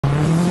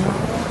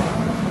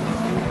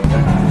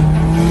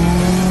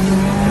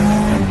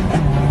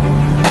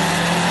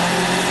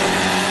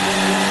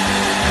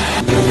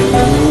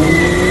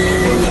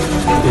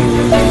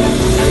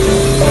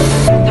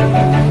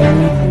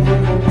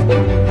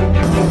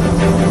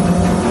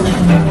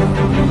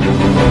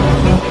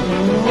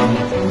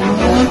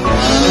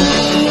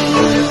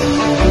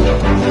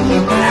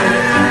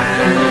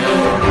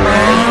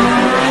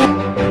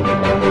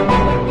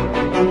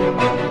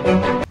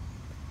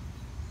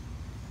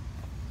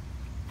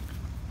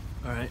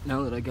Alright,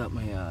 now that I got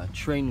my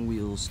train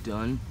wheels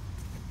done,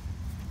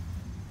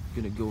 I'm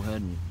gonna go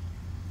ahead and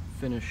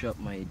finish up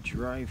my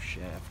drive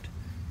shaft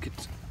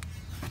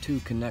to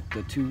connect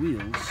the two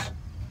wheels.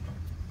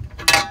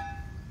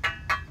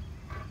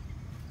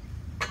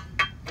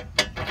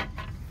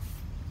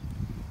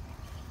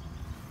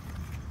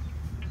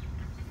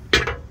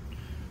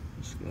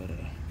 Just gotta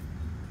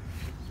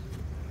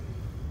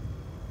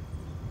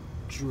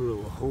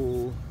drill a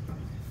hole,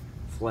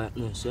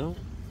 flatten this out.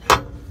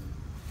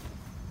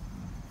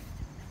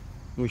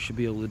 We should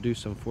be able to do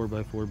some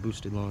 4x4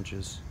 boosted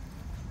launches.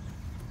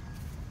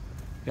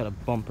 Got a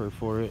bumper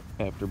for it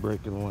after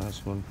breaking the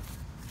last one.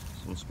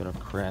 Someone's got a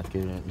crack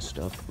in it and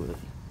stuff, but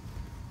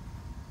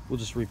we'll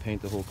just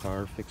repaint the whole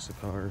car, fix the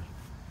car,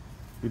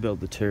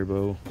 rebuild the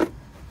turbo,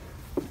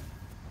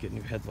 get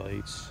new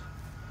headlights,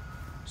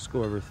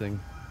 score everything.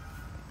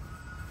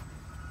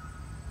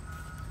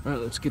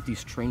 Alright, let's get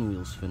these train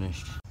wheels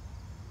finished.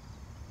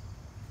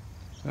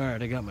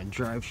 Alright, I got my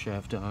drive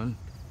shaft on.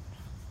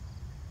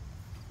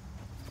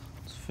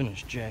 Let's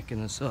finish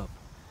jacking this up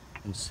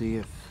and see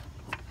if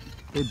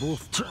they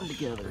both turn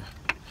together.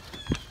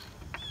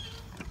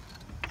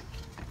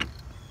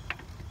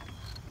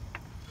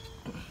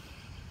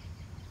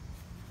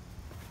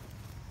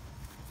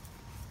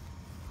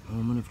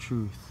 Moment of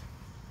truth.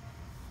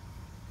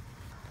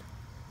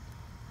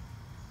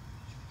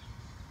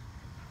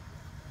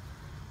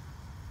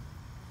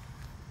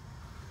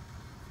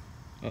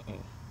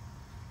 Uh-oh.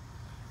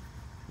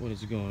 What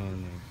is going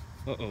on there?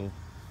 Uh-oh.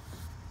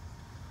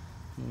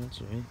 Oh,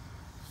 that's right.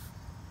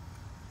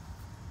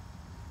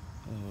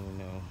 Oh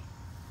no.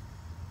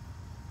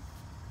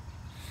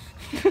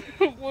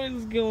 What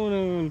is going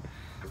on?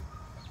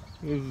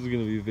 This is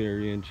gonna be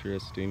very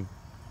interesting.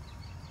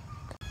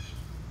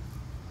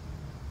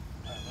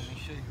 Alright, let me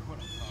show you what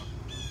I'm talking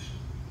about.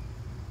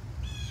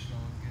 It's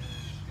going good,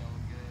 it's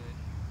going good.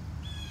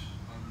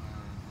 And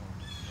then all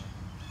of a sudden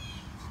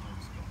it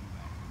starts going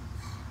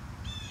backwards.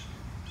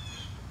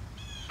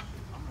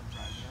 I'm gonna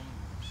drive it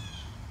anyways.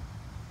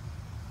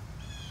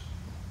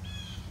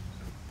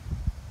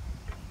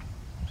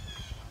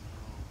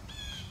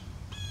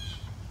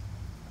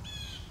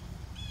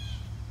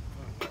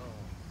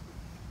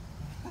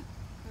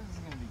 This is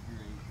gonna be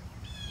great.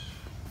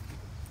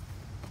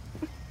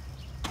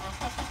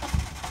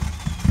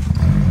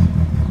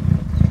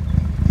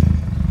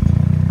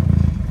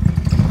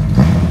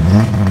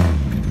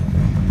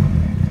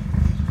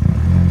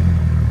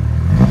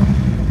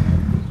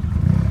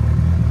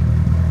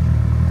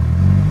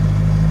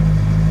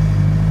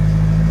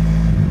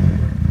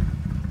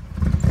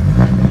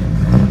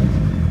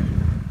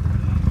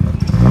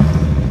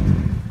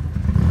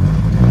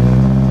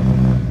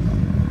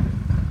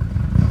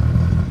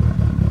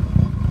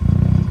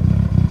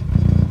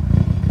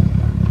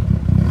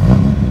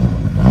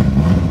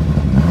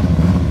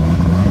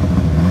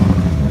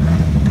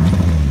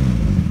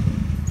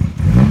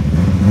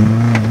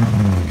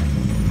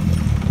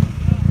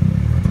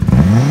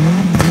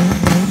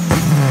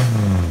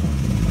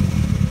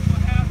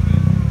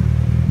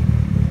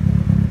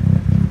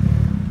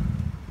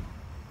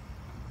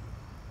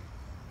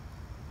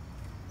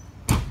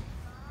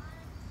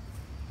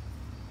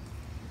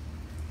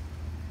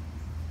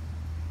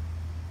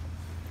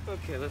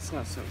 Okay, that's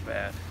not so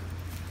bad.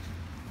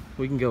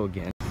 We can go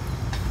again. This is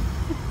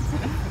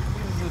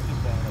such a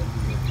bad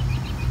idea.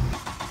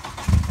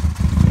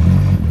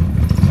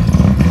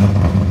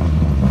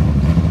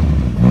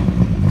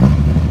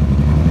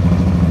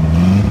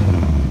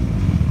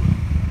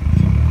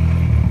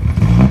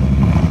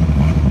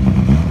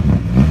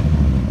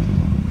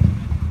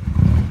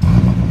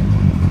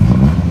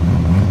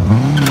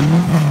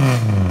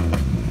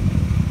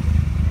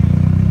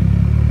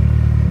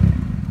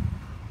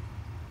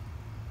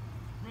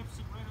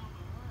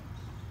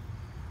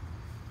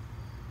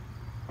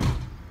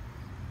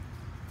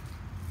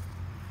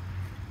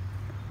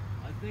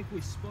 I think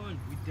we spun.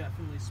 We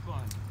definitely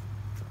spun.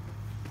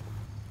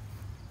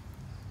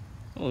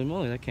 Holy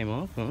moly, that came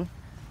off, huh?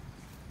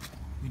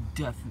 We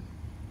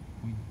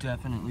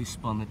definitely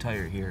spun the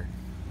tire here.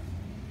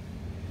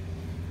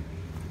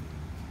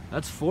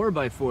 That's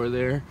 4x4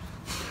 there.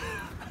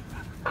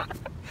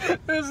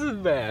 This is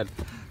bad.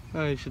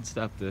 I should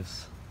stop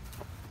this.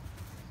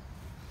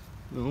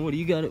 No, what do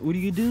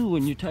you do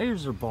when your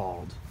tires are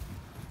bald?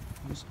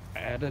 Just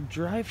add a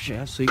drive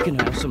shaft so you can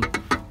have some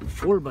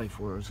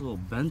 4x4. It's a little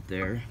bent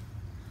there.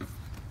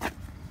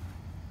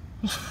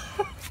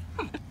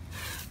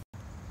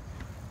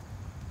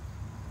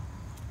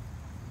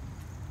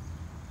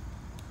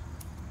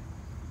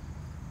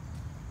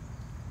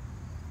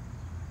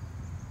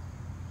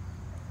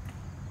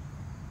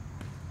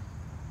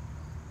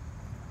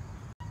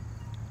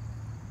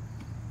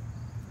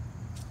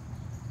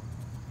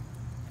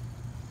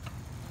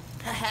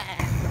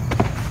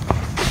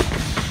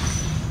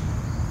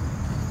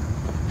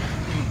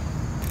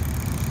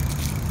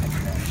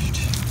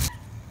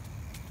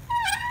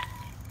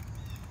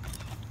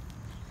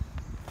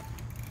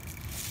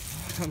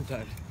 I'm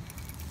done.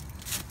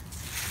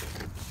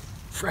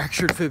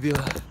 Fractured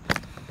fibula.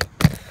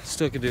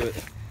 still could do it.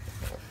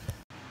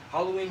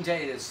 Halloween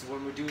Day is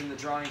when we're doing the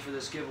drawing for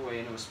this giveaway,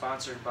 and it was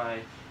sponsored by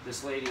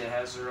this lady that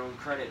has her own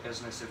credit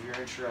business. If you're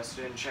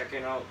interested in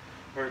checking out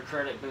her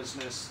credit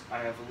business, I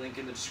have a link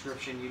in the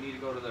description. You need to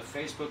go to the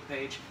Facebook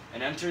page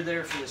and enter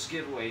there for this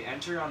giveaway.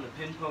 Enter on the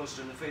pin post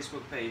on the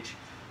Facebook page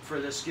for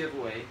this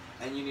giveaway,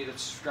 and you need to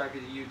subscribe to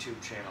the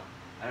YouTube channel.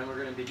 And we're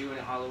going to be doing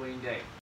it Halloween Day.